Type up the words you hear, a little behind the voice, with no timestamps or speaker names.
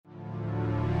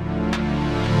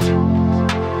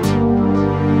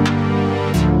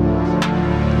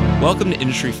Welcome to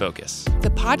Industry Focus, the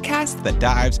podcast that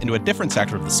dives into a different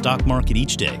sector of the stock market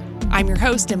each day. I'm your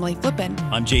host, Emily Flippen.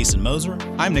 I'm Jason Moser.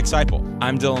 I'm Nick Seipel.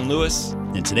 I'm Dylan Lewis.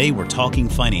 And today we're talking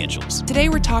financials. Today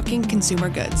we're talking consumer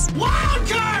goods.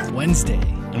 Wildcard Wednesday.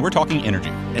 And we're talking energy.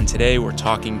 And today we're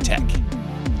talking tech.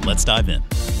 Let's dive in.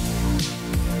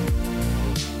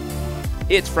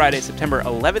 It's Friday, September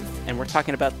 11th, and we're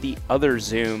talking about the other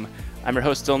Zoom. I'm your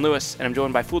host, Dylan Lewis, and I'm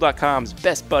joined by Fool.com's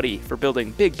best buddy for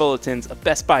building big bulletins of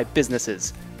Best Buy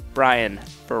businesses, Brian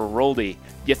Feroldi.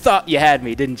 You thought you had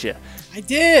me, didn't you? I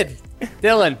did.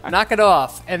 Dylan, knock it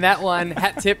off. And that one,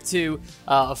 hat tip to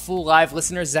a Fool Live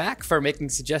listener, Zach, for making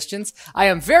suggestions. I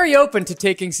am very open to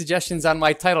taking suggestions on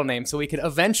my title name so we could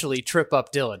eventually trip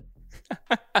up Dylan.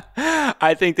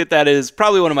 I think that is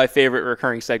probably one of my favorite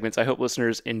recurring segments. I hope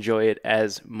listeners enjoy it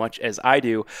as much as I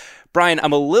do. Brian,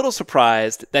 I'm a little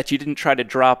surprised that you didn't try to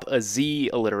drop a Z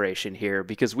alliteration here,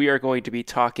 because we are going to be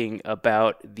talking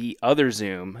about the other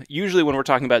Zoom. Usually when we're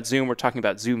talking about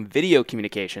Zoom Video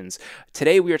Communications.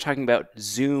 Today we are talking about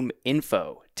Zoom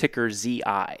Info, ticker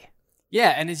ZI.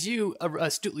 Yeah, and as you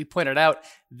astutely pointed out,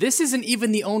 this isn't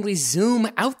even the only Zoom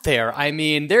out there. I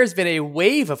mean, there's been a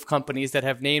wave of companies that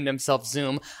have named themselves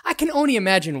Zoom. I can only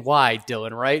imagine why,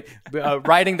 Dylan, right?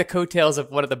 Riding the coattails of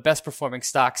one of the best performing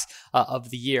stocks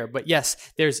of the year. But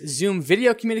yes, there's Zoom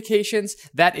Video Communications.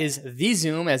 That is the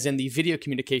Zoom, as in the video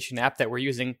communication app that we're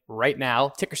using right now.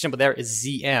 Ticker symbol there is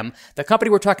ZM. The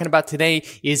company we're talking about today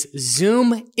is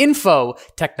Zoom Info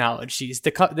Technologies.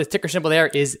 The ticker symbol there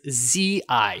is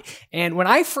ZI. And when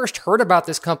I first heard about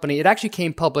this company, it actually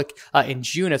came public in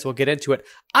June, as we'll get into it.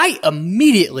 I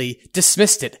immediately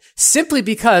dismissed it simply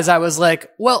because I was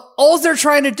like, well, all they're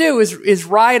trying to do is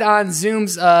ride on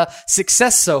Zoom's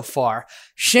success so far.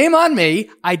 Shame on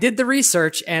me. I did the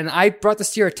research and I brought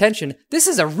this to your attention. This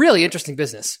is a really interesting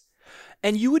business.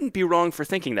 And you wouldn't be wrong for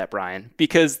thinking that, Brian,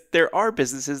 because there are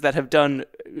businesses that have done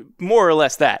more or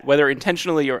less that, whether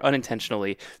intentionally or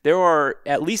unintentionally. There are,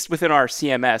 at least within our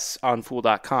CMS on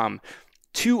Fool.com,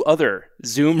 two other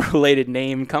Zoom-related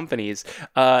name companies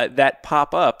that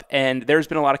pop up, and there's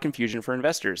been a lot of confusion for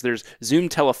investors. There's Zoom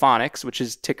Telephonics, which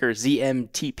is ticker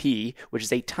ZMTP, which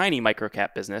is a tiny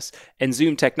microcap business, and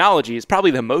Zoom Technology is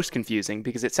probably the most confusing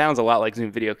because it sounds a lot like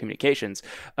Zoom Video Communications,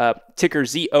 ticker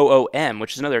ZOOM,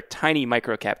 which is another tiny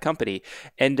microcap company,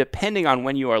 and depending on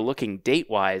when you are looking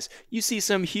date-wise, you see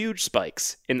some huge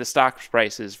spikes in the stock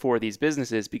prices for these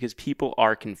businesses because people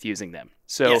are confusing them.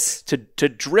 So yes. to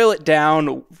drill it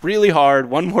down really hard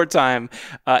one more time,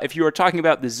 if you are talking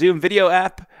about the Zoom video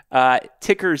app,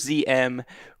 ticker ZM,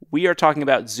 we are talking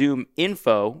about Zoom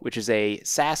Info, which is a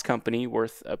SaaS company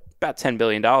worth about $10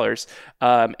 billion,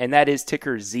 and that is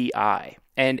ticker ZI.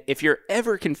 And if you're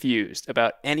ever confused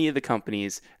about any of the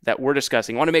companies that we're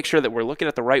discussing, want to make sure that we're looking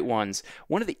at the right ones,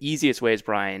 one of the easiest ways,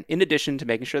 Brian, in addition to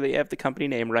making sure that you have the company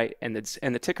name right and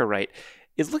the ticker right,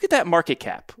 is look at that market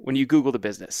cap when you Google the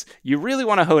business. You really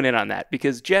want to hone in on that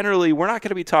because generally we're not going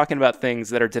to be talking about things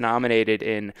that are denominated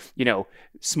in,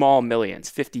 small millions,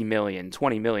 50 million,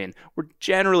 20 million. We're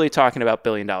generally talking about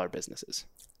billion-dollar businesses.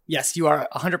 Yes, you are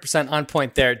 100% on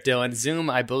point there, Dylan. Zoom,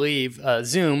 I believe,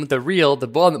 Zoom,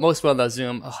 the most well-known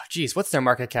Zoom, what's their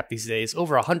market cap these days?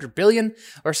 Over 100 billion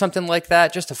or something like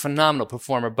that. Just a phenomenal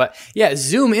performer. But yeah,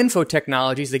 Zoom Info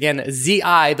Technologies, again,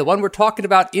 ZI, the one we're talking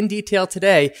about in detail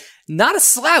today, not a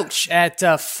slouch at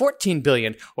 14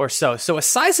 billion or so. So a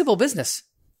sizable business.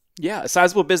 Yeah, a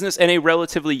sizable business and a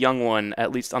relatively young one,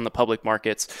 at least on the public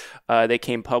markets. They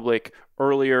came public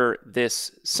earlier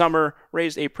this summer,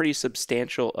 raised a pretty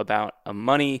substantial amount of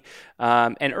money,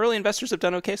 and early investors have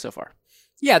done okay so far.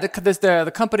 Yeah,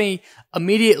 the company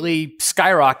immediately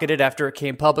skyrocketed after it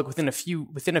came public. Within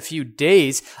a few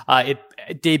days, it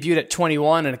debuted at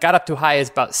 21 and it got up to high as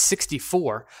about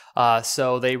 64.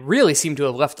 So they really seem to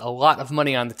have left a lot of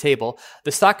money on the table.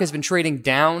 The stock has been trading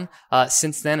down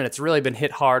since then, and it's really been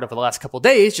hit hard over the last couple of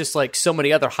days, just like so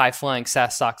many other high-flying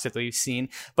SaaS stocks that we've seen.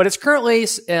 But it's currently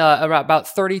about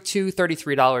 $32,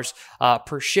 $33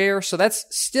 per share. So that's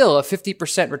still a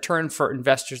 50% return for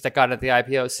investors that got at the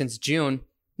IPO since June.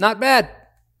 Not bad.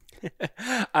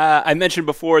 I mentioned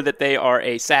before that they are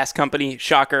a SaaS company.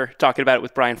 Shocker, talking about it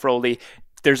with Brian Feroldi.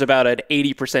 There's about an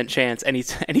 80% chance any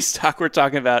stock we're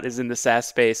talking about is in the SaaS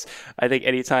space. I think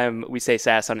anytime we say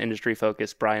SaaS on Industry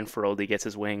Focus, Brian Feroldi gets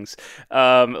his wings.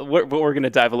 We're going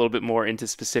to dive a little bit more into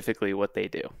specifically what they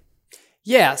do.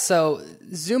 Yeah, so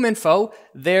Zoom Info,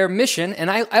 their mission,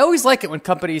 and I always like it when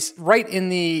companies write in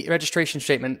the registration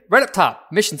statement, right up top,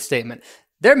 mission statement,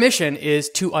 their mission is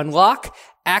to unlock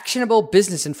actionable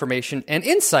business information and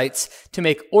insights to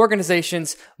make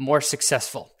organizations more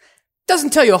successful.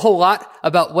 Doesn't tell you a whole lot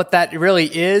about what that really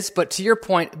is, but to your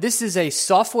point, this is a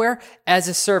software as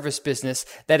a service business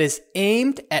that is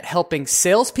aimed at helping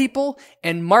salespeople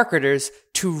and marketers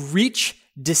to reach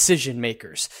decision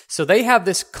makers. So they have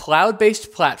this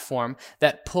cloud-based platform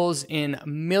that pulls in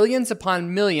millions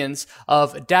upon millions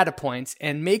of data points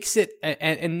and makes it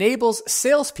and enables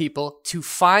salespeople to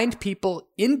find people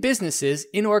in businesses,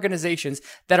 in organizations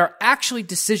that are actually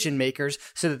decision makers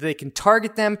so that they can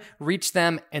target them, reach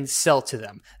them, and sell to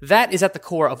them. That is at the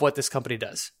core of what this company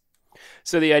does.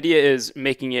 So the idea is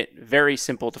making it very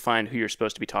simple to find who you're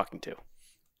supposed to be talking to.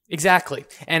 Exactly.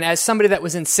 And as somebody that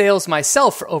was in sales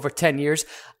myself for over 10 years,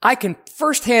 I can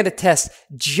firsthand attest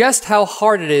just how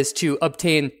hard it is to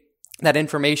obtain that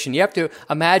information. You have to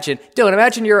imagine, Dylan,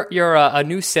 imagine you're a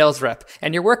new sales rep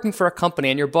and you're working for a company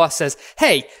and your boss says,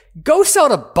 hey, go sell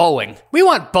to Boeing. We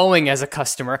want Boeing as a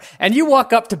customer. And you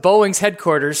walk up to Boeing's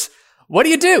headquarters. What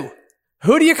do?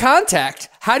 Who do you contact?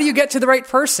 How do you get to the right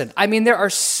person? I mean, there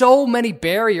are so many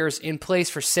barriers in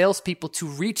place for salespeople to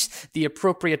reach the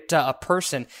appropriate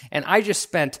person. And I just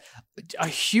spent a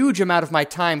huge amount of my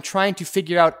time trying to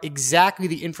figure out exactly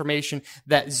the information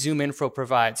that ZoomInfo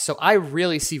provides. So I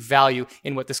really see value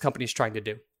in what this company is trying to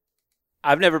do.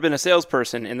 I've never been a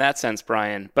salesperson in that sense,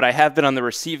 Brian, but I have been on the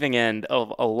receiving end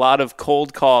of a lot of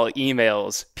cold call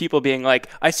emails, people being like,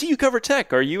 I see you cover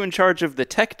tech. Are you in charge of the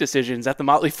tech decisions at the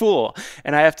Motley Fool?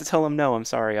 And I have to tell them, no, I'm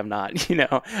sorry, I'm not.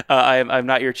 I'm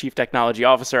not your chief technology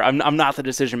officer. I'm not the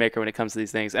decision maker when it comes to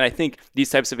these things. And I think these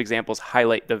types of examples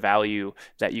highlight the value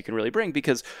that you can really bring,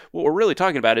 because what we're really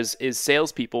talking about is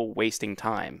salespeople wasting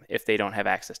time if they don't have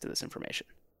access to this information.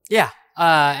 Yeah.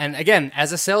 And again,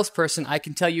 as a salesperson, I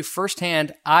can tell you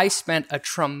firsthand, I spent a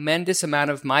tremendous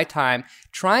amount of my time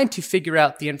trying to figure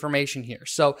out the information here.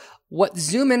 So what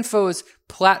ZoomInfo's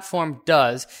platform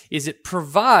does is it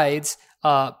provides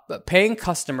paying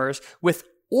customers with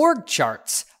org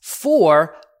charts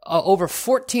for over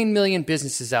 14 million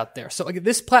businesses out there. So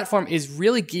this platform is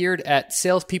really geared at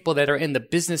salespeople that are in the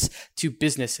business to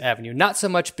business avenue, not so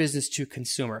much business to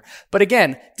consumer. But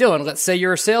again, Dylan, let's say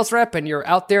you're a sales rep and you're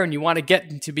out there and you want to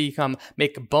get to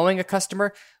make Boeing a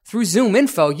customer. Through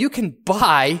ZoomInfo, you can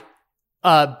buy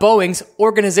Boeing's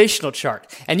organizational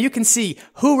chart, and you can see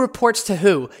who reports to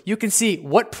who. You can see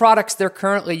what products they're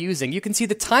currently using. You can see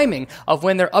the timing of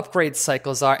when their upgrade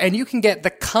cycles are, and you can get the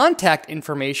contact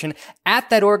information at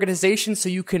that organization so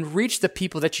you can reach the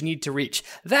people that you need to reach.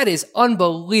 That is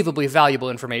unbelievably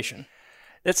valuable information.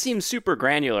 That seems super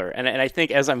granular, and I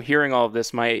think as I'm hearing all of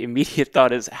this, my immediate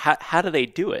thought is, how do they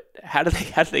do it? How do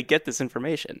they get this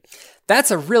information?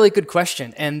 That's a really good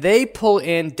question, and they pull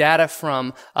in data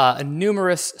from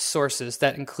numerous sources.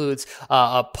 That includes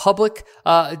public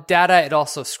data. It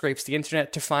also scrapes the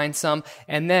internet to find some,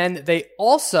 and then they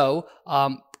also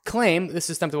claim, this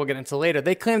is something we'll get into later,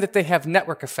 they claim that they have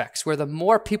network effects, where the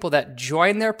more people that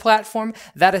join their platform,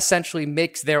 that essentially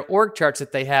makes their org charts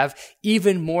that they have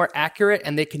even more accurate,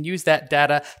 and they can use that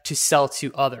data to sell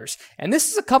to others. And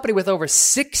this is a company with over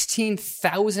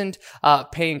 16,000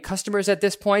 paying customers at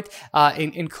this point,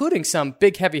 including some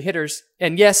big heavy hitters.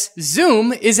 And yes,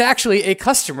 Zoom is actually a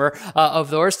customer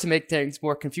of theirs, to make things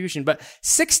more confusion, but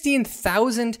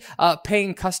 16,000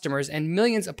 paying customers and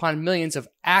millions upon millions of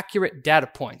accurate data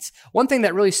points. One thing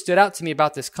that really stood out to me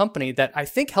about this company that I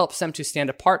think helps them to stand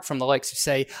apart from the likes of,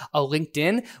 say, a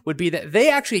LinkedIn would be that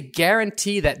they actually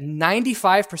guarantee that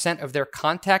 95% of their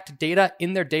contact data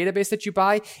in their database that you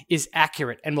buy is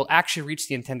accurate and will actually reach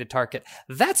the intended target.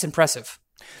 That's impressive.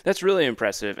 That's really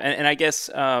impressive. And I guess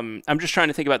I'm just trying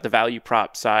to think about the value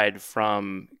prop side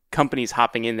from companies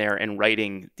hopping in there and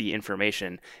writing the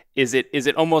information. Is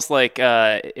it almost like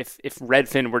if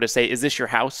Redfin were to say, is this your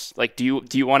house? Like, do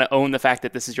you want to own the fact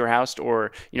that this is your house?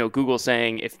 Or, Google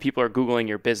saying, if people are Googling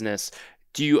your business,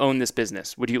 do you own this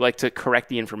business? Would you like to correct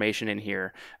the information in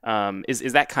here?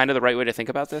 Is that kind of the right way to think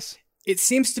about this? It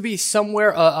seems to be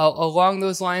somewhere along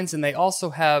those lines. And they also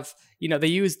have, they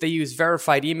use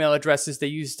verified email addresses, they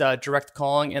use direct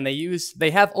calling, and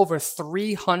they have over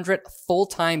 300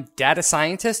 full-time data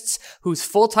scientists whose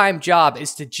full-time job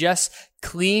is to just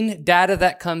clean data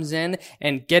that comes in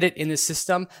and get it in the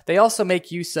system. They also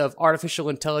make use of artificial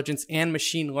intelligence and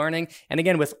machine learning. And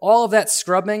again, with all of that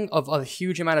scrubbing of a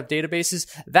huge amount of databases,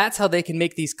 that's how they can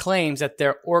make these claims that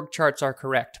their org charts are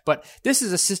correct. But this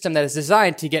is a system that is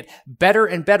designed to get better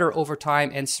and better over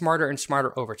time and smarter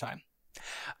over time.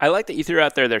 I like that you threw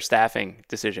out there their staffing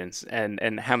decisions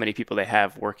and how many people they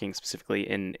have working specifically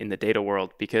in the data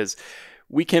world, because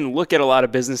we can look at a lot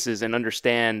of businesses and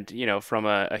understand, from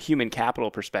a human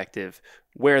capital perspective,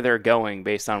 where they're going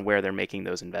based on where they're making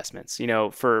those investments.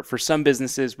 For some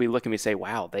businesses, we look and we say,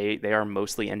 wow, they are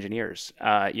mostly engineers,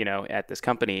 at this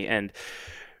company. And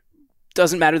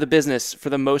doesn't matter the business, for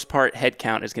the most part,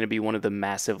 headcount is going to be one of the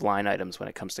massive line items when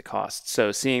it comes to cost.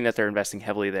 So seeing that they're investing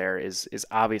heavily there is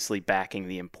obviously backing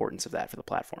the importance of that for the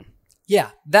platform.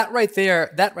 Yeah, that right there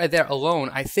alone,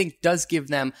 I think does give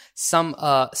them some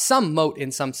moat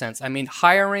in some sense. I mean,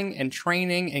 hiring and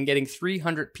training and getting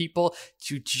 300 people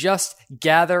to just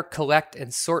gather, collect,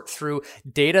 and sort through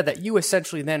data that you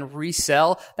essentially then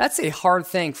resell, that's a hard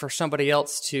thing for somebody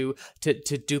else to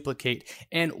duplicate.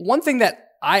 And one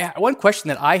question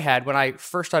that I had when I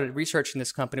first started researching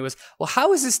this company was, well,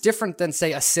 how is this different than,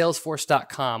 say, a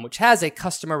Salesforce.com, which has a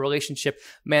customer relationship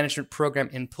management program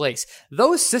in place?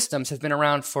 Those systems have been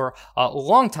around for a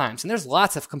long time, and there's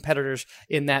lots of competitors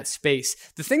in that space.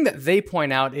 The thing that they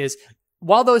point out is,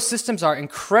 while those systems are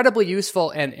incredibly useful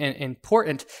and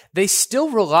important, they still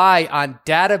rely on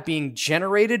data being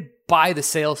generated by the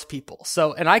salespeople.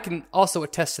 So, and I can also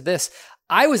attest to this.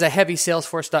 I was a heavy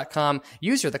Salesforce.com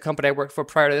user. The company I worked for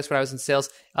prior to this when I was in sales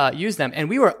used them. And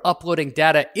we were uploading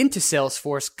data into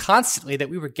Salesforce constantly that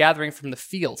we were gathering from the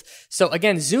field. So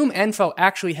again, ZoomInfo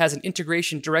actually has an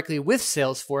integration directly with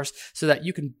Salesforce so that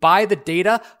you can buy the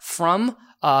data from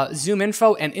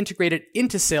ZoomInfo and integrate it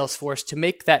into Salesforce to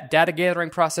make that data gathering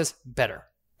process better.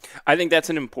 I think that's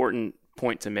an important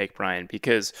point to make, Brian,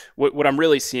 because what I'm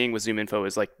really seeing with ZoomInfo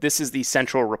is this is the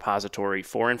central repository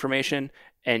for information,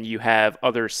 and you have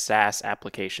other SaaS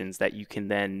applications that you can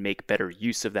then make better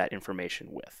use of that information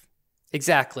with.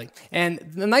 Exactly. And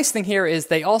the nice thing here is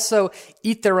they also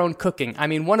eat their own cooking. I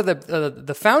mean, one of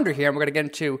the founder here, and we're going to get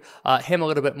into him a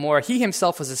little bit more, he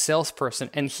himself was a salesperson,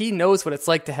 and he knows what it's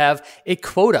like to have a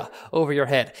quota over your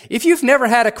head. If you've never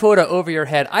had a quota over your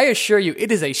head, I assure you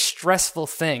it is a stressful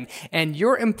thing, and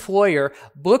your employer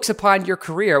looks upon your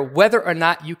career whether or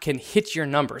not you can hit your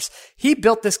numbers. He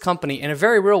built this company in a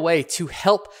very real way to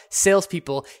help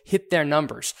salespeople hit their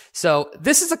numbers. So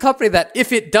this is a company that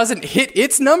if it doesn't hit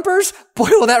its numbers, boy,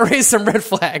 will that raise some red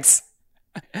flags.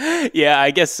 Yeah, I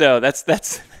guess so.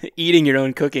 That's eating your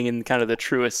own cooking in kind of the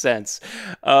truest sense.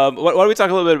 Why don't we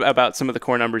talk a little bit about some of the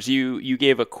core numbers? You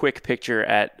gave a quick picture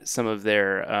at some of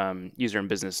their user and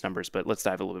business numbers, but let's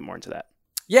dive a little bit more into that.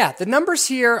 Yeah, the numbers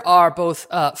here are both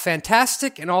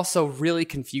fantastic and also really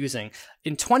confusing.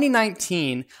 In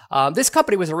 2019, this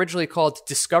company was originally called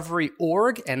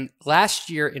Discovery.org, and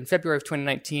last year, in February of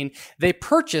 2019, they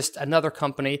purchased another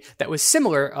company that was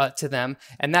similar to them,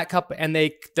 and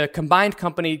the combined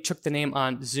company took the name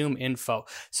on ZoomInfo.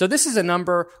 So this is a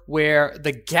number where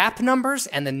the GAAP numbers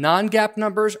and the non-GAAP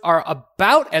numbers are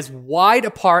about as wide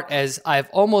apart as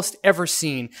I've almost ever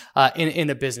seen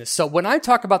in a business. So when I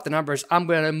talk about the numbers, I'm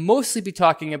going to mostly be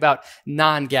talking about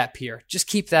non-GAAP here. Just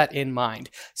keep that in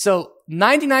mind. So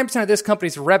 99% of this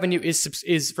company's revenue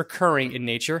is recurring in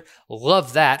nature.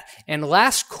 Love that. And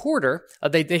last quarter,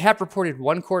 they have reported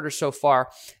one quarter so far.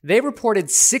 They reported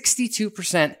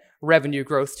 62% revenue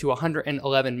growth to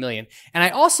 111 million. And I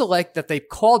also like that they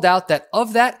called out that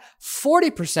of that,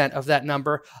 40% of that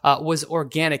number was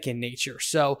organic in nature.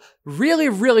 So really,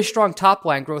 really strong top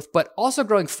line growth, but also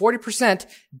growing 40%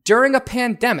 during a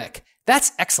pandemic.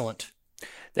 That's excellent.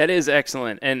 That is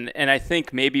excellent. And I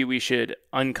think maybe we should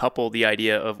uncouple the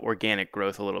idea of organic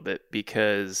growth a little bit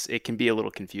because it can be a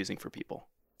little confusing for people.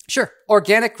 Sure.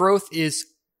 Organic growth is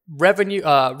revenue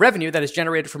that is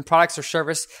generated from products or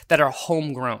service that are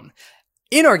homegrown.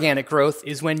 Inorganic growth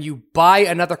is when you buy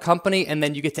another company and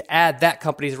then you get to add that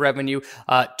company's revenue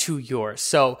to yours.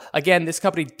 So again, this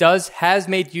company has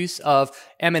made use of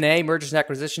M&A, mergers and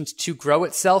acquisitions, to grow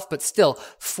itself, but still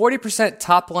 40%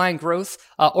 top line growth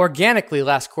organically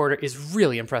last quarter is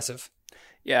really impressive.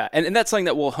 Yeah, and that's something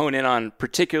that we'll hone in on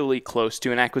particularly close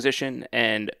to an acquisition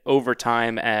and over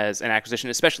time as an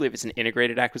acquisition, especially if it's an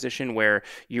integrated acquisition where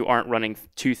you aren't running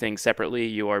two things separately,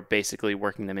 you are basically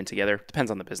working them in together.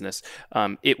 Depends on the business.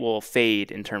 It will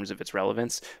fade in terms of its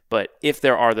relevance, but if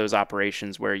there are those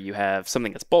operations where you have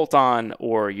something that's bolt-on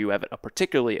or you have a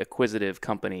particularly acquisitive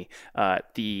company,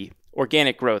 the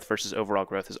organic growth versus overall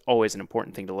growth is always an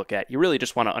important thing to look at. You really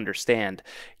just want to understand,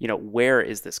 where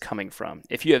is this coming from?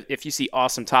 If you see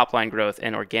awesome top line growth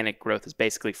and organic growth is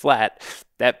basically flat,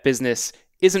 that business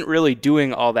isn't really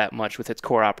doing all that much with its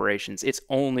core operations. It's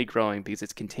only growing because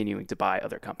it's continuing to buy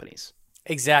other companies.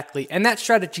 Exactly. And that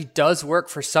strategy does work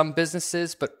for some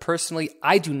businesses, but personally,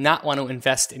 I do not want to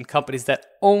invest in companies that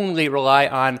only rely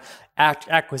on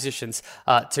acquisitions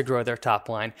to grow their top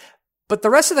line. But the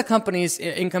rest of the company's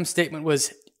income statement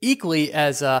was equally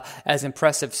as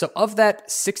impressive. So of that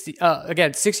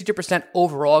 62%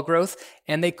 overall growth,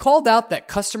 and they called out that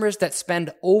customers that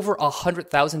spend over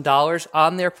 $100,000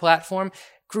 on their platform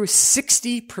grew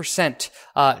 60%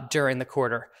 during the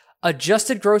quarter.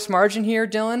 Adjusted gross margin here,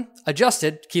 Dylan,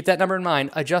 adjusted, keep that number in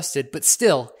mind, adjusted, but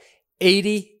still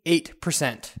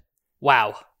 88%.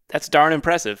 Wow. That's darn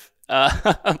impressive.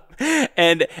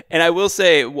 And I will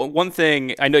say one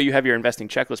thing. I know you have your investing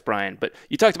checklist, Brian, but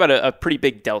you talked about a pretty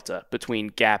big delta between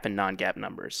GAAP and non-GAAP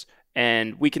numbers.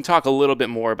 And we can talk a little bit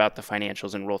more about the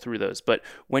financials and roll through those. But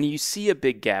when you see a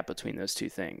big gap between those two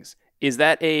things, is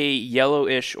that a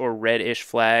yellowish or reddish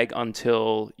flag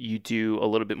until you do a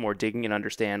little bit more digging and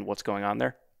understand what's going on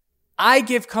there? I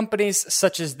give companies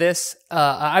such as this,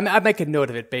 I make a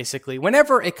note of it basically.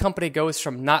 Whenever a company goes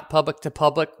from not public to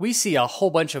public, we see a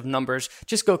whole bunch of numbers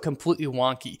just go completely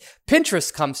wonky.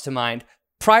 Pinterest comes to mind.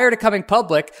 Prior to coming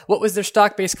public, what was their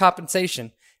stock-based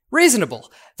compensation? Reasonable.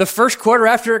 The first quarter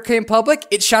after it came public,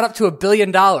 it shot up to $1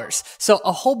 billion. So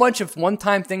a whole bunch of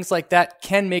one-time things like that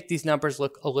can make these numbers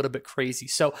look a little bit crazy.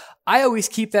 So I always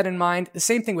keep that in mind. The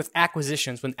same thing with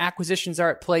acquisitions. When acquisitions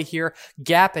are at play here,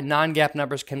 GAAP and non-GAAP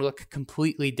numbers can look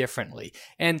completely differently.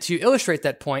 And to illustrate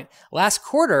that point, last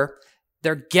quarter,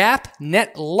 their GAAP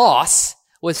net loss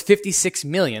was $56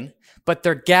 million, but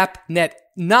their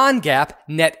non-GAAP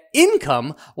net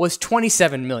income was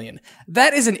 $27 million.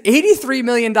 That is an $83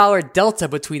 million delta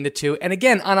between the two, and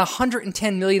again, on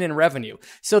 $110 million in revenue.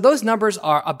 So those numbers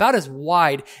are about as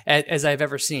wide as I've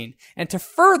ever seen. And to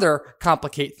further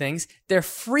complicate things, their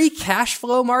free cash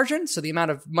flow margin, so the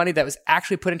amount of money that was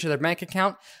actually put into their bank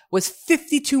account, was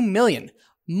 $52 million.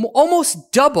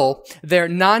 Almost double their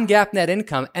non-GAAP net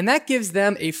income, and that gives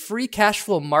them a free cash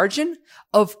flow margin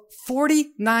of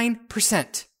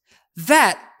 49%.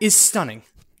 That is stunning.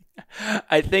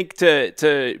 I think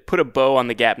to put a bow on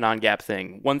the GAAP, non-GAAP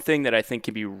thing, one thing that I think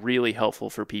can be really helpful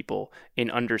for people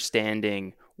in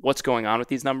understanding what's going on with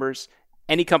these numbers,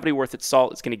 any company worth its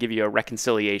salt is going to give you a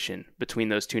reconciliation between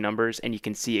those two numbers, and you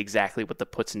can see exactly what the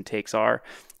puts and takes are.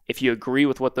 If you agree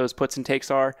with what those puts and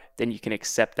takes are, then you can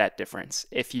accept that difference.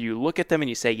 If you look at them and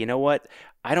you say, you know what,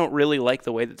 I don't really like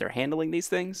the way that they're handling these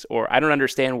things, or I don't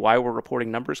understand why we're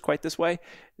reporting numbers quite this way,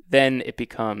 then it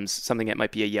becomes something that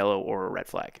might be a yellow or a red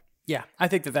flag. Yeah, I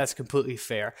think that that's completely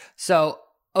fair. So,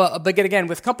 but again,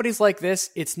 with companies like this,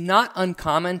 it's not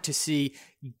uncommon to see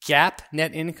GAAP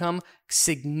net income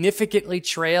significantly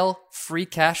trail free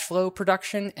cash flow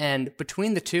production. And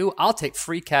between the two, I'll take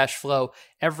free cash flow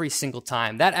every single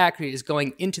time. That actually is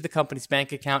going into the company's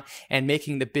bank account and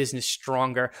making the business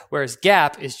stronger, whereas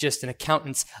GAAP is just an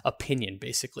accountant's opinion,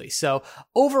 basically. So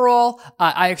overall,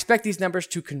 I expect these numbers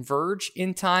to converge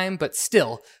in time, but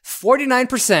still,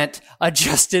 49%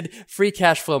 adjusted free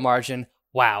cash flow margin.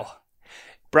 Wow.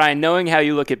 Brian, knowing how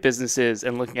you look at businesses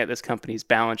and looking at this company's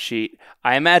balance sheet,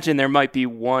 I imagine there might be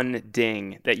one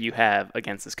ding that you have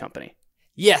against this company.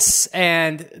 Yes,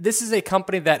 and this is a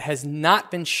company that has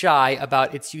not been shy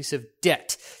about its use of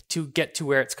debt to get to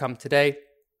where it's come today.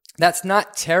 That's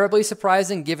not terribly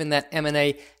surprising given that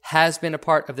M&A has been a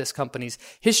part of this company's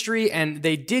history, and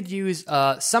they did use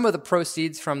some of the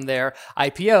proceeds from their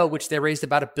IPO, which they raised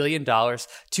about $1 billion,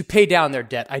 to pay down their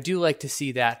debt. I do like to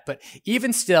see that, but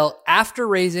even still, after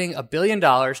raising $1 billion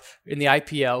in the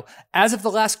IPO, as of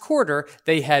the last quarter,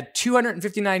 they had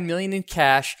 $259 million in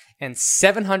cash and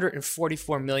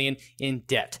 $744 million in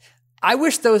debt. I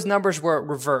wish those numbers were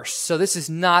reversed, so this is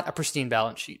not a pristine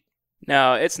balance sheet.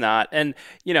 No, it's not. And,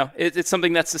 you know, it's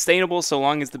something that's sustainable so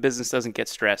long as the business doesn't get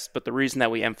stressed. But the reason that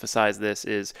we emphasize this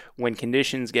is when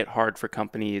conditions get hard for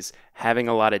companies, having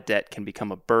a lot of debt can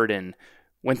become a burden.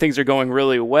 When things are going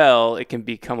really well, it can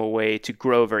become a way to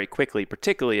grow very quickly,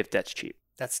 particularly if debt's cheap.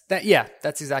 That's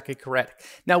exactly correct.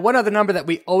 Now, one other number that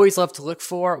we always love to look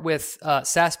for with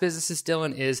SaaS businesses,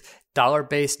 Dylan, is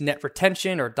dollar-based net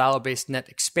retention or dollar-based net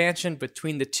expansion.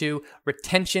 Between the two,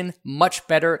 retention much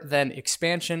better than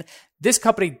expansion. This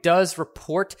company does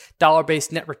report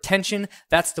dollar-based net retention.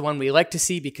 That's the one we like to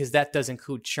see because that does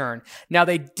include churn. Now,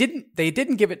 they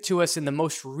didn't give it to us in the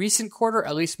most recent quarter.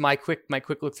 At least my quick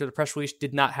look through the press release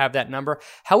did not have that number.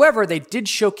 However, they did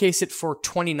showcase it for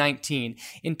 2019.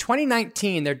 In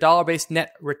 2019, their dollar-based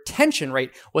net retention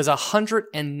rate was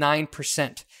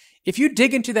 109%. If you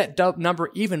dig into that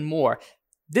number even more,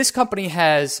 this company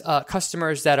has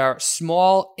customers that are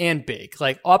small and big,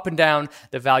 like up and down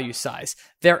the value size.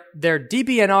 Their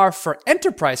DBNR for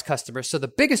enterprise customers, so the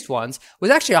biggest ones, was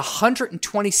actually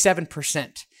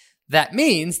 127%. That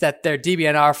means that their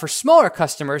DBNR for smaller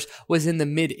customers was in the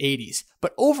mid 80s.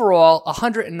 But overall,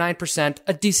 109%,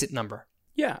 a decent number.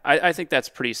 Yeah, I think that's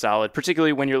pretty solid,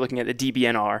 particularly when you're looking at the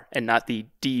DBNR and not the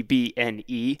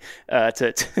DBNE,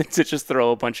 to just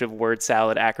throw a bunch of word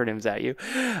salad acronyms at you.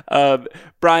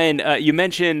 Brian, you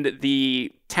mentioned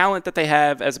the talent that they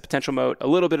have as a potential moat, a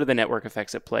little bit of the network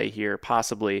effects at play here,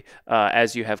 possibly,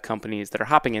 as you have companies that are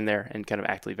hopping in there and kind of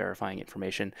actively verifying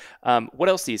information. What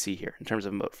else do you see here in terms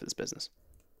of moat for this business?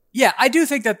 Yeah, I do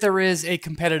think that there is a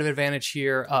competitive advantage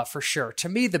here for sure. To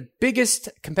me, the biggest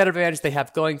competitive advantage they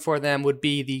have going for them would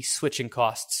be the switching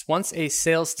costs. Once a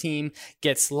sales team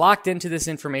gets locked into this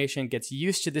information, gets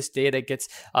used to this data,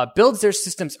 builds their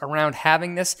systems around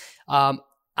having this,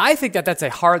 I think that that's a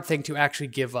hard thing to actually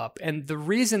give up. And the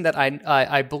reason that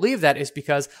I believe that is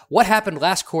because what happened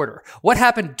last quarter? What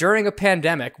happened during a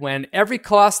pandemic when every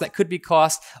cost that could be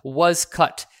cost was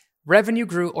cut? Revenue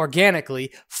grew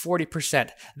organically 40%.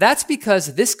 That's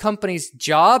because this company's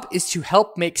job is to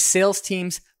help make sales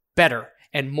teams better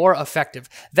and more effective.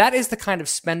 That is the kind of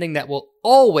spending that will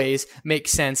always make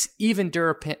sense, even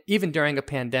during a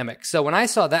pandemic. So when I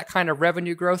saw that kind of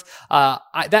revenue growth,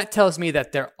 that tells me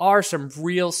that there are some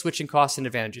real switching costs and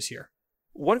advantages here.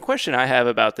 One question I have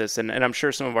about this, and I'm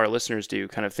sure some of our listeners do,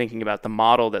 kind of thinking about the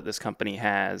model that this company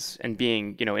has and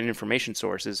being, an information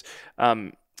source is,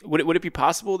 would it be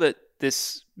possible that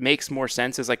this makes more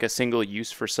sense as like a single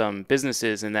use for some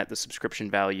businesses and that the subscription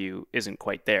value isn't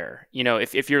quite there?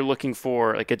 If you're looking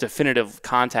for like a definitive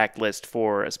contact list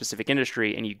for a specific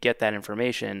industry and you get that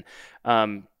information,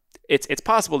 it's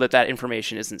possible that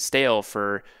information isn't stale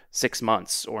for 6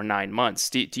 months or 9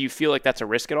 months. Do you feel like that's a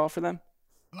risk at all for them?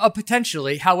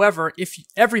 Potentially. However, if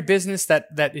every business that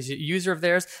is a user of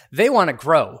theirs, they want to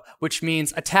grow, which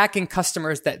means attacking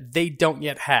customers that they don't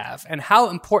yet have. And how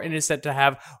important is that to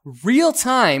have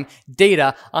real-time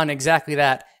data on exactly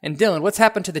that? And Dylan, what's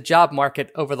happened to the job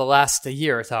market over the last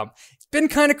year or so? Been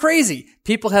kind of crazy.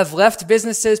 People have left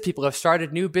businesses. People have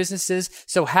started new businesses.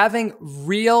 So having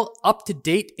real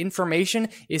up-to-date information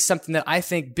is something that I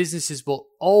think businesses will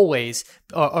always,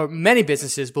 or many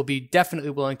businesses will be definitely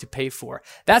willing to pay for.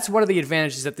 That's one of the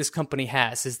advantages that this company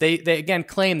has, is they again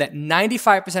claim that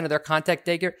 95% of their contact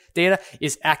data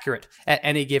is accurate at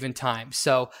any given time.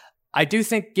 So I do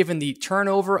think given the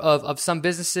turnover of some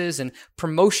businesses and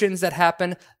promotions that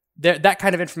happen, that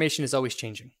kind of information is always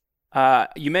changing.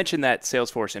 You mentioned that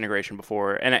Salesforce integration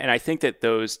before, and I think that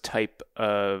those type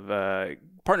of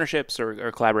partnerships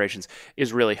or collaborations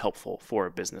is really helpful for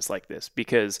a business like this,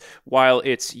 because while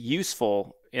it's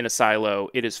useful in a silo,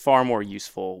 it is far more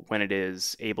useful when it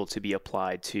is able to be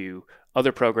applied to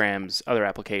other programs, other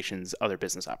applications, other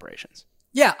business operations.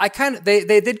 Yeah, they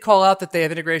did call out that they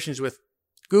have integrations with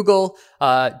Google,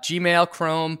 Gmail,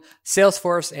 Chrome,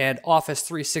 Salesforce, and Office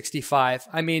 365.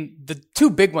 I mean, the two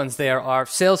big ones there are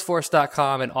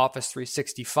Salesforce.com and Office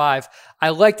 365. I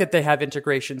like that they have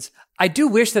integrations. I do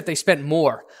wish that they spent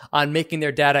more on making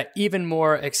their data even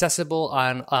more accessible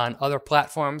on other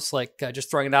platforms, like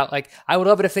just throwing it out. Like, I would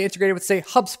love it if they integrated with, say,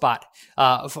 HubSpot,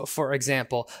 for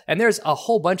example. And there's a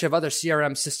whole bunch of other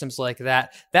CRM systems like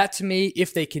that. That, to me,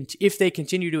 if they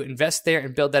continue to invest there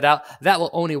and build that out, that will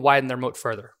only widen their moat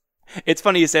further. It's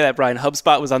funny you say that, Brian.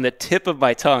 HubSpot was on the tip of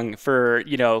my tongue for,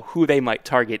 who they might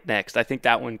target next. I think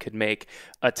that one could make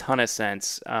a ton of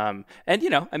sense. And,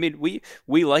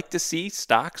 we like to see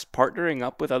stocks partnering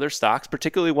up with other stocks,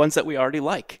 particularly ones that we already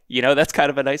like. That's kind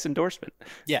of a nice endorsement.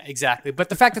 Yeah, exactly. But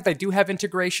the fact that they do have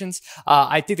integrations,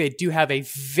 I think they do have a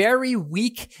very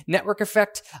weak network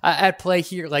effect at play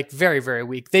here, like very, very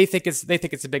weak. They think it's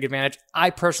a big advantage.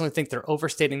 I personally think they're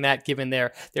overstating that given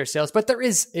their sales, but there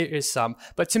is some.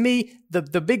 But to me,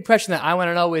 the big question that I want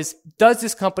to know is, does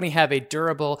this company have a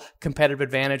durable competitive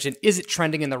advantage, and is it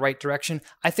trending in the right direction?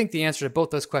 I think the answer to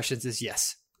both those questions is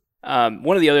yes.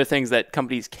 One of the other things that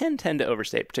companies can tend to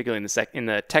overstate, particularly in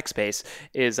the tech space,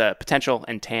 is potential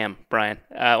and TAM. Brian,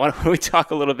 why don't we talk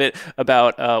a little bit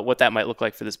about what that might look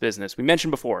like for this business? We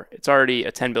mentioned before, it's already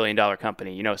a $10 billion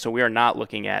company, so we are not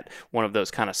looking at one of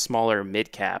those kind of smaller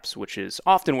mid caps, which is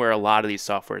often where a lot of these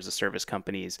software as a service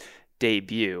companies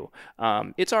debut,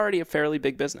 it's already a fairly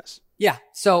big business. Yeah.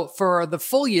 So for the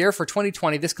full year for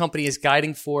 2020, this company is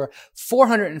guiding for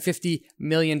 $450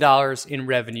 million in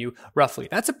revenue, roughly.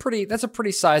 That's a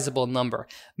pretty sizable number.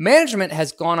 Management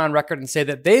has gone on record and say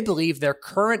that they believe their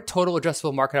current total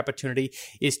addressable market opportunity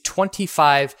is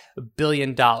 $25 billion.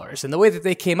 And the way that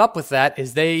they came up with that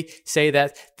is they say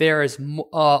that there is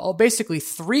basically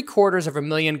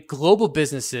 750,000 global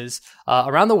businesses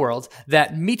around the world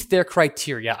that meet their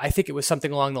criteria. I think it was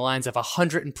something along the lines of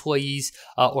 100 employees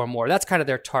or more. That's kind of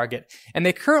their target. And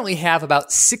they currently have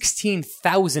about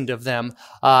 16,000 of them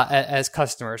as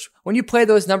customers. When you play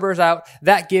those numbers out,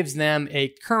 that gives them a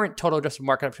current total addressable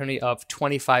market opportunity of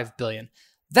 $25 billion.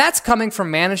 That's coming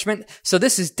from management. So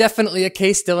this is definitely a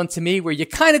case, Dylan, to me, where you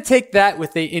kind of take that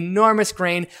with an enormous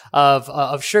grain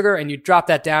of sugar and you drop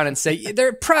that down and say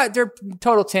their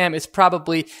total TAM is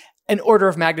probably an order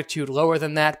of magnitude lower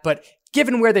than that. But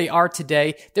given where they are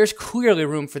today, there's clearly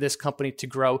room for this company to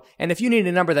grow. And if you need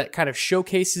a number that kind of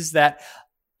showcases that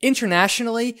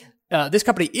internationally, this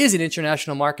company is in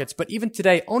international markets, but even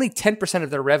today, only 10% of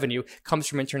their revenue comes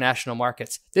from international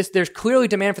markets. There's clearly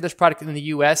demand for this product in the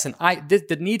US, and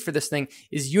the need for this thing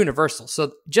is universal.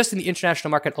 So just in the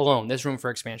international market alone, there's room for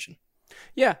expansion.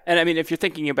 Yeah. And I mean, if you're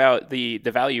thinking about the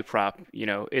value prop,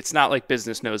 it's not like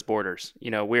business knows borders.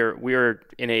 We're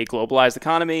in a globalized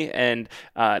economy, and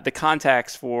the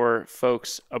contacts for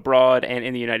folks abroad and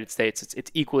in the United States,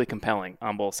 it's equally compelling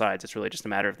on both sides. It's really just a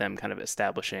matter of them kind of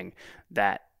establishing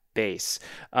that base.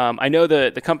 I know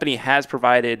the company has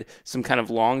provided some kind of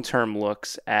long-term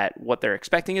looks at what they're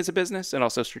expecting as a business and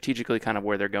also strategically kind of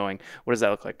where they're going. What does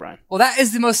that look like, Brian? Well,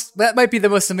 that might be the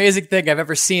most amazing thing I've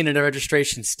ever seen in a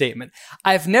registration statement.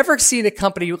 I've never seen a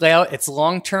company lay out its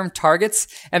long-term targets,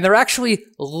 and they're actually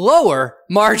lower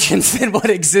margins than what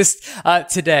exists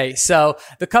today. So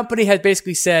the company had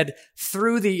basically said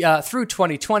through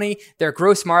 2020, their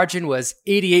gross margin was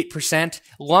 88%.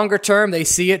 Longer term, they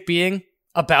see it being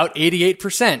about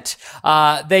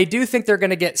 88%. They do think they're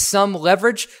going to get some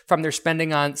leverage from their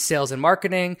spending on sales and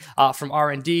marketing, from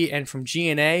R&D and from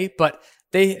G&A, but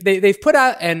they've put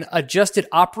out an adjusted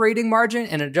operating margin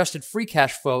and an adjusted free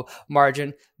cash flow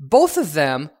margin. Both of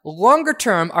them, longer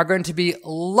term, are going to be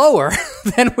lower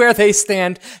than where they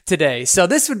stand today. So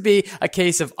this would be a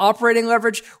case of operating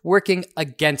leverage working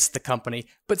against the company.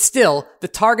 But still, the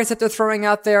targets that they're throwing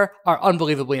out there are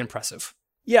unbelievably impressive.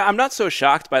 Yeah, I'm not so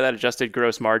shocked by that adjusted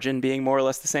gross margin being more or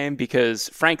less the same because,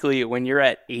 frankly, when you're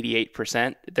at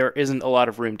 88%, there isn't a lot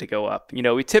of room to go up.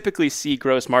 We typically see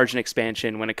gross margin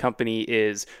expansion when a company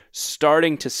is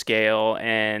starting to scale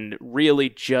and really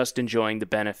just enjoying the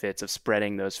benefits of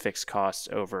spreading those fixed costs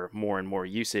over more and more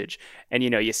usage. And,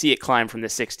 you see it climb from the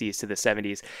 60s to the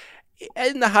 70s.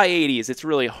 In the high 80s, it's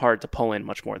really hard to pull in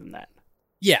much more than that.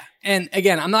 Yeah. And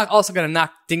again, I'm not also going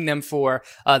to ding them for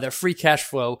their free cash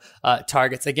flow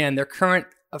targets. Again, their current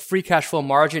free cash flow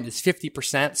margin is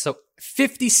 50%. So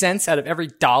 50 cents out of every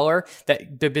dollar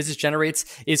that the business generates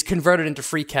is converted into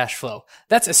free cash flow.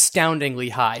 That's astoundingly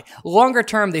high. Longer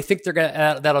term, they think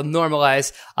that'll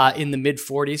normalize in the mid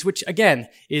 40s, which again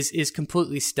is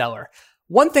completely stellar.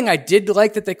 One thing I did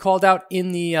like that they called out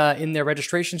in their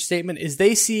registration statement is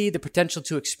they see the potential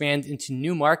to expand into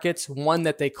new markets. One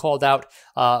that they called out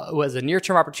was a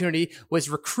near-term opportunity was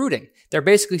recruiting. They're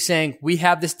basically saying, we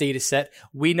have this data set.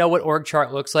 We know what org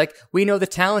chart looks like. We know the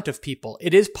talent of people.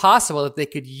 It is possible that they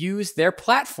could use their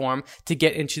platform to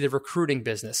get into the recruiting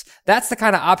business. That's the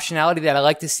kind of optionality that I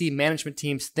like to see management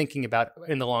teams thinking about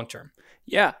in the long term.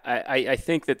 Yeah, I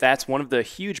think that's one of the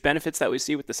huge benefits that we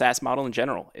see with the SaaS model in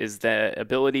general is the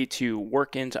ability to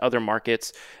work into other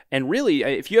markets. And really,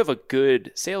 if you have a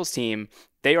good sales team,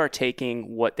 they are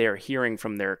taking what they're hearing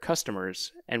from their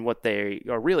customers and what they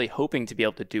are really hoping to be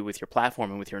able to do with your platform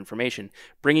and with your information,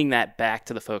 bringing that back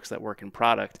to the folks that work in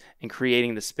product and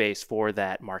creating the space for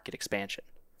that market expansion.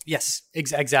 Yes,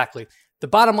 exactly. The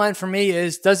bottom line for me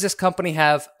is, does this company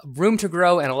have room to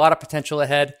grow and a lot of potential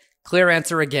ahead? Clear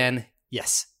answer again.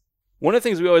 Yes. One of the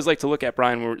things we always like to look at,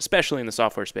 Brian, especially in the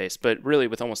software space, but really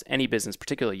with almost any business,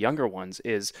 particularly younger ones,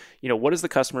 is, what does the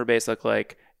customer base look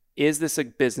like? Is this a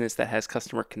business that has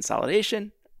customer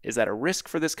consolidation? Is that a risk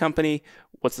for this company?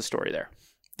 What's the story there?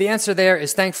 The answer there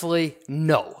is thankfully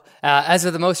no. As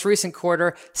of the most recent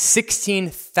quarter,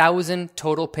 16,000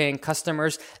 total paying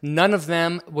customers. None of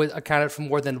them was accounted for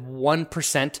more than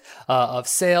 1% of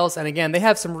sales. And again, they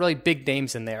have some really big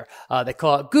names in there. They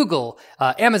call it Google,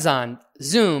 Amazon,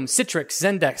 Zoom, Citrix,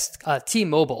 Zendesk,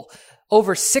 T-Mobile.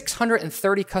 over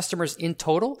 630 customers in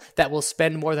total that will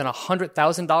spend more than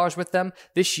 $100,000 with them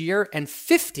this year, and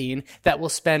 15 that will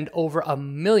spend over $1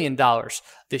 million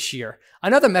this year.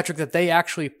 Another metric that they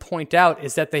actually point out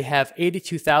is that they have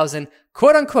 82,000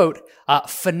 quote unquote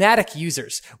fanatic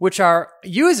users, which are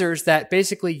users that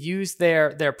basically use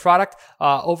their product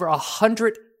over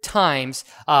 100 times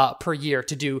per year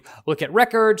to look at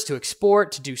records, to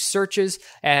export, to do searches.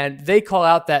 And they call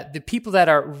out that the people that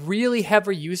are really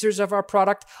heavy users of our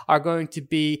product are going to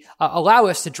be allow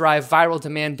us to drive viral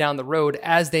demand down the road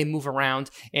as they move around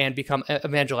and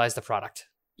evangelize the product.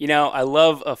 You know, I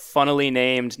love a funnily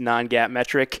named non-GAAP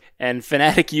metric, and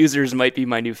fanatic users might be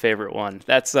my new favorite one.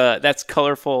 That's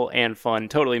colorful and fun.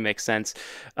 Totally makes sense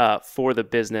for the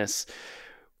business.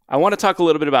 I want to talk a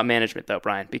little bit about management, though,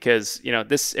 Brian, because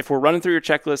if we're running through your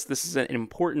checklist, this is an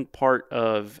important part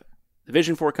of the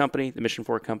vision for a company, the mission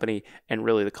for a company, and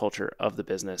really the culture of the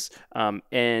business.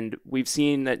 And we've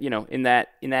seen that in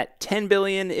that 10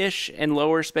 billion-ish and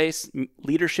lower space,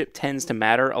 leadership tends to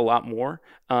matter a lot more.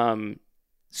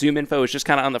 ZoomInfo is just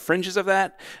kind of on the fringes of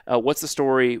that. What's the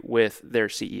story with their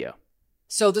CEO?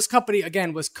 So this company,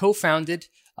 again, was co-founded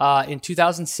in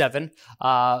 2007.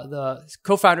 The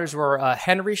co-founders were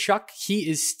Henry Schuck. He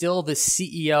is still the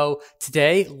CEO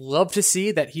today. Love to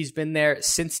see that he's been there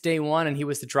since day one, and he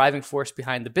was the driving force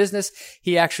behind the business.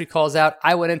 He actually calls out,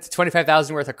 I went into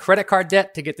 $25,000 worth of credit card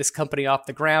debt to get this company off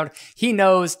the ground. He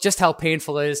knows just how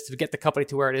painful it is to get the company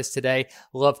to where it is today.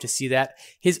 Love to see that.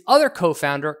 His other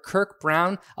co-founder, Kirk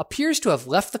Brown, appears to have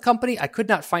left the company. I could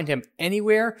not find him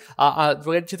anywhere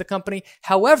related to the company.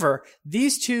 However,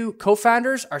 these two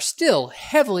co-founders are still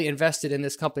heavily invested in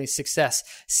this company's success.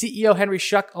 CEO Henry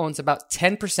Schuck owns about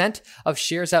 10% of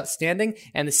shares outstanding,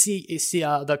 and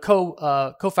the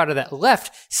co-founder that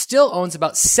left still owns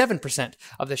about 7%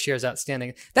 of the shares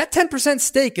outstanding. That 10%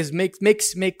 stake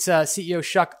makes CEO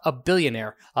Schuck a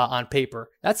billionaire on paper.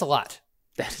 That's a lot.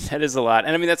 That is a lot.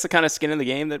 And I mean, that's the kind of skin in the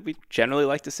game that we generally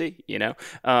like to see,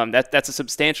 that's a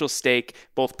substantial stake,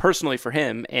 both personally for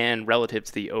him and relative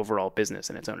to the overall business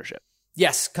and its ownership.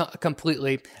 Yes,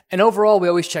 completely. And overall, we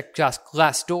always check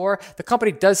Glassdoor. The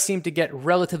company does seem to get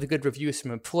relatively good reviews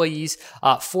from employees.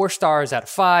 4 stars out of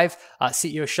 5.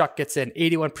 CEO Schuck gets an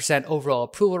 81% overall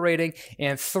approval rating,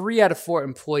 and 3 out of 4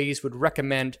 employees would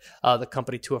recommend the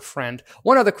company to a friend.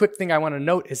 One other quick thing I want to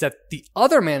note is that the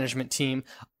other management team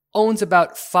owns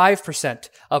about 5%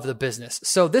 of the business.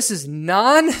 So this is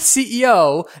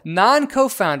non-CEO,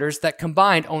 non-co-founders that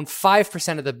combined own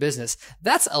 5% of the business.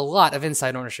 That's a lot of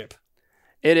inside ownership.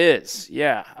 It is,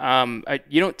 yeah.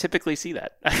 You don't typically see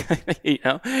that.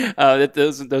 That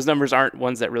those numbers aren't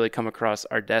ones that really come across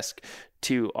our desk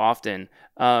too often.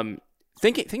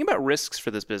 Thinking about risks for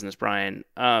this business, Brian.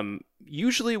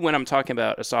 Usually, when I'm talking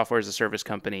about a software as a service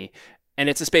company, and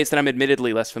it's a space that I'm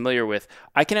admittedly less familiar with,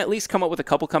 I can at least come up with a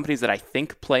couple companies that I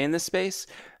think play in this space.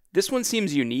 This one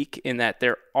seems unique in that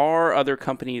there are other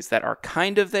companies that are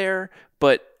kind of there,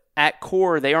 but at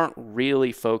core, they aren't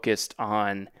really focused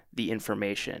on the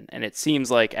information. And it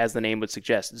seems like, as the name would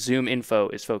suggest,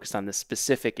 ZoomInfo is focused on the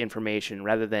specific information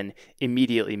rather than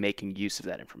immediately making use of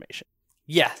that information.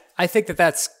 Yeah, I think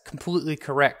that's completely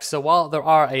correct. So while there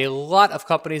are a lot of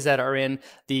companies that are in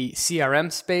the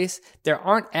CRM space, there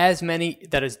aren't as many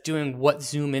that is doing what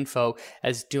ZoomInfo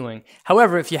is doing.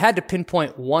 However, if you had to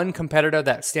pinpoint one competitor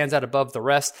that stands out above the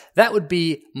rest, that would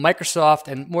be Microsoft,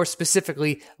 and more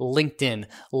specifically, LinkedIn.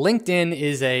 LinkedIn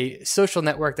is a social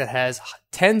network that has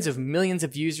tens of millions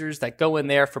of users that go in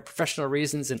there for professional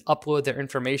reasons and upload their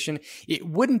information. It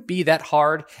wouldn't be that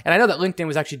hard. And I know that LinkedIn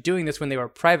was actually doing this when they were a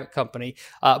private company,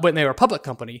 when they were a public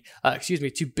company,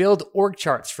 to build org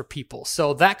charts for people.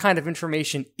 So that kind of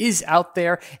information is out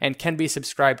there and can be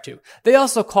subscribed to. They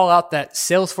also call out that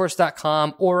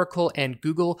Salesforce.com, Oracle, and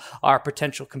Google are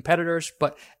potential competitors,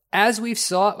 but as we've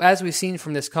seen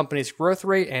from this company's growth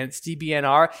rate and its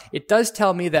DBNR, it does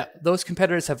tell me that those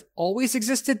competitors have always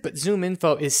existed, but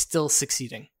ZoomInfo is still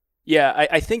succeeding. Yeah,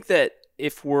 I think that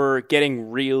if we're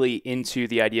getting really into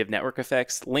the idea of network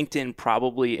effects, LinkedIn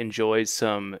probably enjoys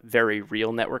some very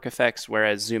real network effects,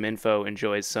 whereas ZoomInfo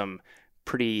enjoys some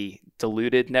pretty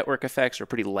diluted network effects or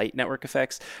pretty light network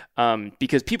effects,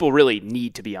 because people really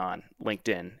need to be on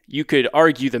LinkedIn. You could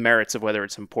argue the merits of whether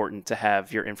it's important to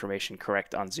have your information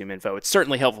correct on ZoomInfo. It's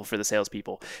certainly helpful for the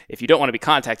salespeople. If you don't want to be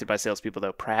contacted by salespeople,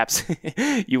 though, perhaps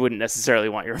you wouldn't necessarily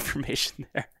want your information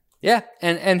there. Yeah,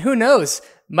 and who knows?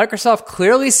 Microsoft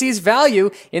clearly sees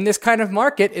value in this kind of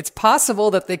market. It's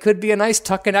possible that they could be a nice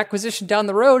tuck-in acquisition down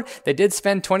the road. They did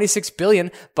spend $26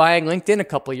 billion buying LinkedIn a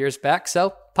couple years back,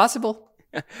 so possible.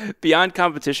 Beyond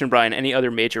competition, Brian, any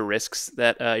other major risks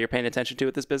that you're paying attention to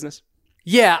with this business?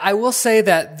 Yeah, I will say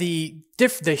that the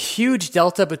huge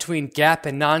delta between GAAP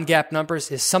and non-GAAP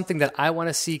numbers is something that I want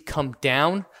to see come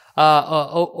down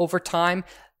over time.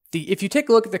 If you take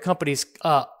a look at the company's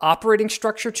operating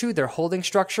structure too, their holding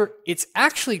structure, it's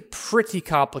actually pretty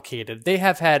complicated. They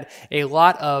have had a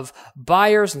lot of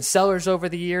buyers and sellers over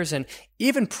the years, and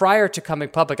even prior to coming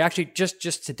public, actually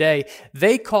just today,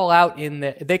 they call out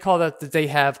that they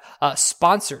have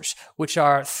sponsors, which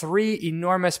are 3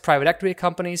 enormous private equity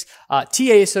companies,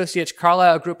 TA Associates,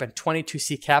 Carlyle Group, and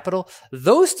 22C Capital.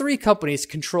 Those 3 companies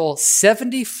control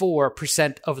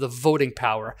 74% of the voting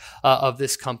power of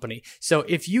this company. So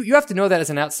if you have to know that as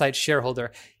an outside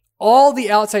shareholder. All the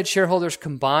outside shareholders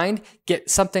combined get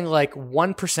something like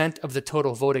 1% of the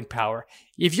total voting power.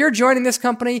 If you're joining this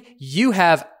company, you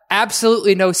have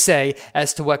absolutely no say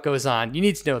as to what goes on. You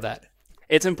need to know that.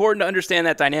 It's important to understand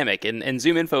that dynamic, and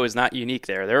ZoomInfo is not unique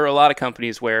there. There are a lot of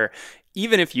companies where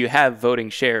even if you have voting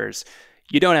shares,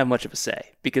 you don't have much of a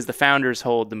say because the founders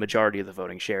hold the majority of the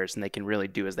voting shares and they can really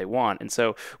do as they want. And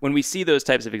so when we see those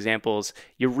types of examples,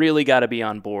 you really got to be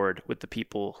on board with the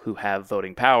people who have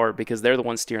voting power because they're the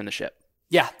ones steering the ship.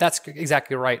 Yeah, that's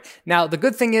exactly right. Now, the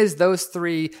good thing is those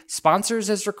 3 sponsors,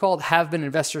 as they're called, have been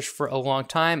investors for a long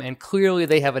time, and clearly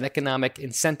they have an economic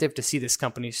incentive to see this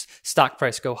company's stock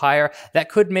price go higher. That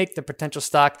could make the potential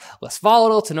stock less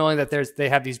volatile to knowing that they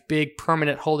have these big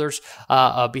permanent holders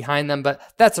behind them, but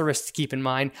that's a risk to keep in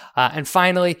mind. And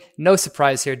finally, no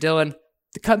surprise here, Dylan,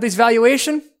 the company's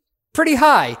valuation, pretty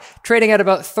high, trading at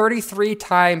about 33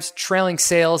 times trailing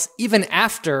sales, even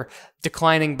after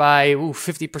declining by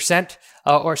 50%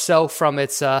 or so from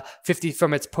its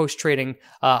post-trading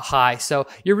high. So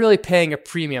you're really paying a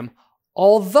premium.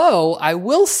 Although I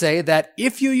will say that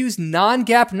if you use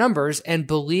non-GAAP numbers and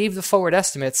believe the forward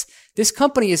estimates, this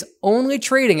company is only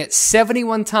trading at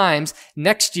 71 times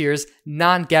next year's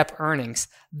non-GAAP earnings.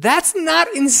 That's not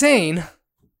insane.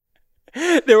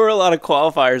 There were a lot of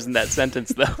qualifiers in that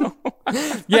sentence, though.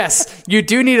 Yes, you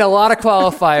do need a lot of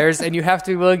qualifiers, and you have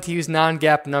to be willing to use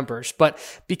non-GAAP numbers. But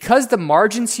because the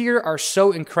margins here are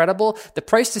so incredible, the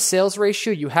price-to-sales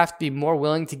ratio, you have to be more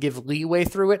willing to give leeway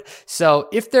through it. So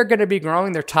if they're going to be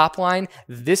growing their top line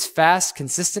this fast,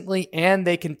 consistently, and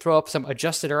they can throw up some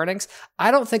adjusted earnings,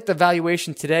 I don't think the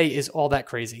valuation today is all that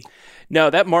crazy. No,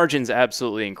 that margin's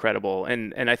absolutely incredible.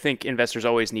 And I think investors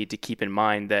always need to keep in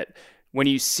mind that when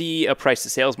you see a price to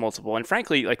sales multiple, and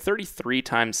frankly, like 33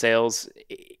 times sales,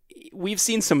 we've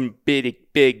seen some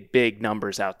big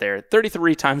numbers out there.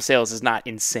 33 times sales is not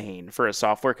insane for a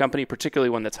software company, particularly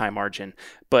one that's high margin.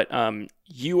 But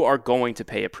you are going to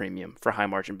pay a premium for high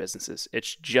margin businesses.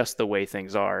 It's just the way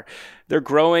things are. They're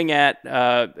growing at,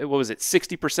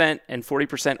 60% and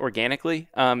 40% organically.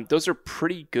 Those are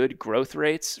pretty good growth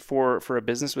rates for a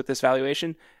business with this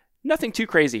valuation. Nothing too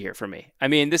crazy here for me. I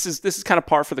mean, this is kind of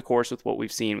par for the course with what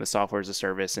we've seen with software as a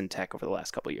service and tech over the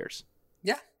last couple of years.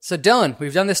 Yeah. So Dylan,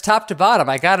 we've done this top to bottom.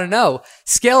 I got to know,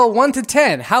 scale of 1 to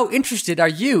 10, how interested are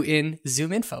you in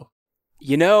ZoomInfo?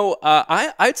 You know,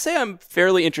 I'd say I'm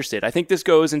fairly interested. I think this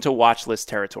goes into watch list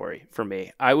territory for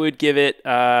me. I would give it,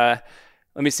 let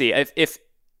me see, if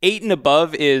 8 and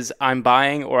above is I'm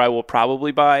buying or I will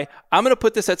probably buy, I'm going to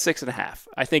put this at 6.5.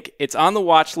 I think it's on the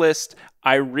watch list.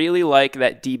 I really like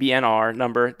that DBNR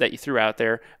number that you threw out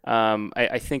there.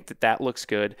 I think that looks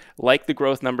good. Like the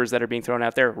growth numbers that are being thrown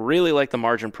out there. Really like the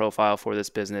margin profile for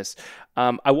this business.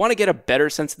 I want to get a better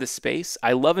sense of the space.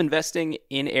 I love investing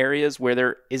in areas where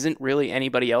there isn't really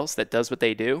anybody else that does what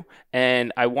they do.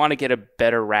 And I want to get a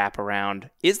better wrap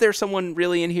around, is there someone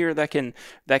really in here that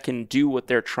can do what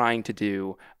they're trying to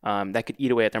do, that could eat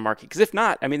away at their market? Because if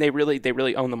not, I mean, they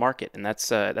really own the market. And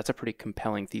that's a pretty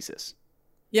compelling thesis.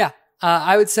 Yeah.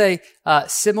 I would say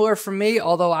similar for me,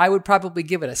 although I would probably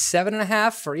give it a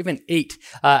 7.5 or even 8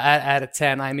 out of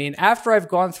 10. I mean, after I've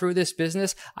gone through this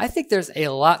business, I think there's a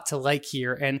lot to like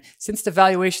here. And since the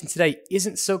valuation today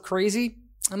isn't so crazy,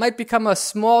 I might become a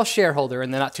small shareholder in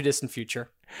the not too distant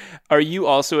future. Are you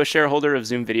also a shareholder of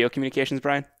Zoom Video Communications,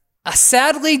 Brian?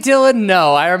 Sadly, Dylan,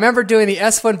 no. I remember doing the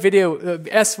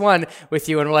S1 with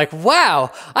you, and we're like,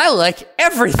 wow, I like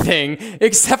everything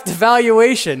except the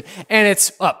valuation. And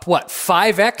it's up,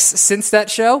 5x since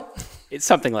that show? It's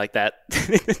something like that.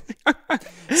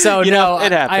 So no,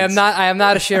 it happens. I am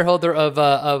not a shareholder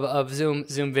of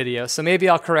Zoom Video. So maybe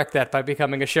I'll correct that by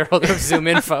becoming a shareholder of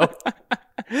ZoomInfo.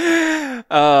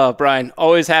 Brian,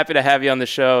 always happy to have you on the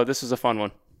show. This was a fun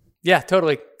one. Yeah,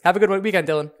 totally. Have a good weekend,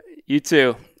 Dylan. You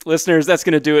too. Listeners, that's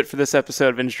going to do it for this episode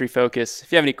of Industry Focus.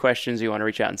 If you have any questions, you want to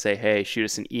reach out and say, hey, shoot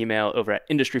us an email over at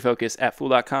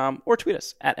industryfocus@fool.com or tweet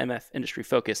us at MF Industry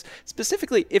Focus.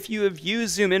 Specifically, if you have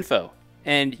used ZoomInfo,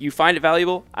 and you find it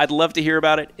valuable, I'd love to hear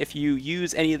about it. If you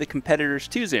use any of the competitors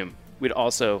to Zoom, we'd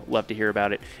also love to hear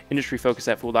about it.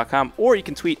 Industryfocus@fool.com, or you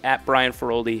can tweet at Brian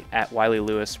Feroldi, at Wiley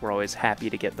Lewis. We're always happy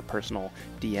to get the personal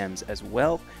DMs as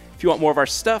well. If you want more of our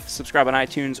stuff, subscribe on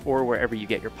iTunes or wherever you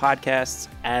get your podcasts.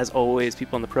 As always,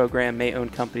 people on the program may own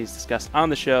companies discussed on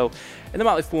the show, and the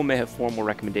Motley Fool may have formal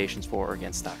recommendations for or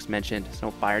against stocks mentioned. So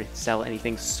don't buy or sell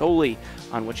anything solely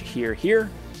on what you hear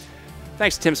here.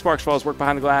 Thanks to Tim Sparks for all his work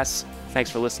behind the glass. Thanks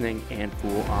for listening, and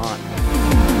Fool on.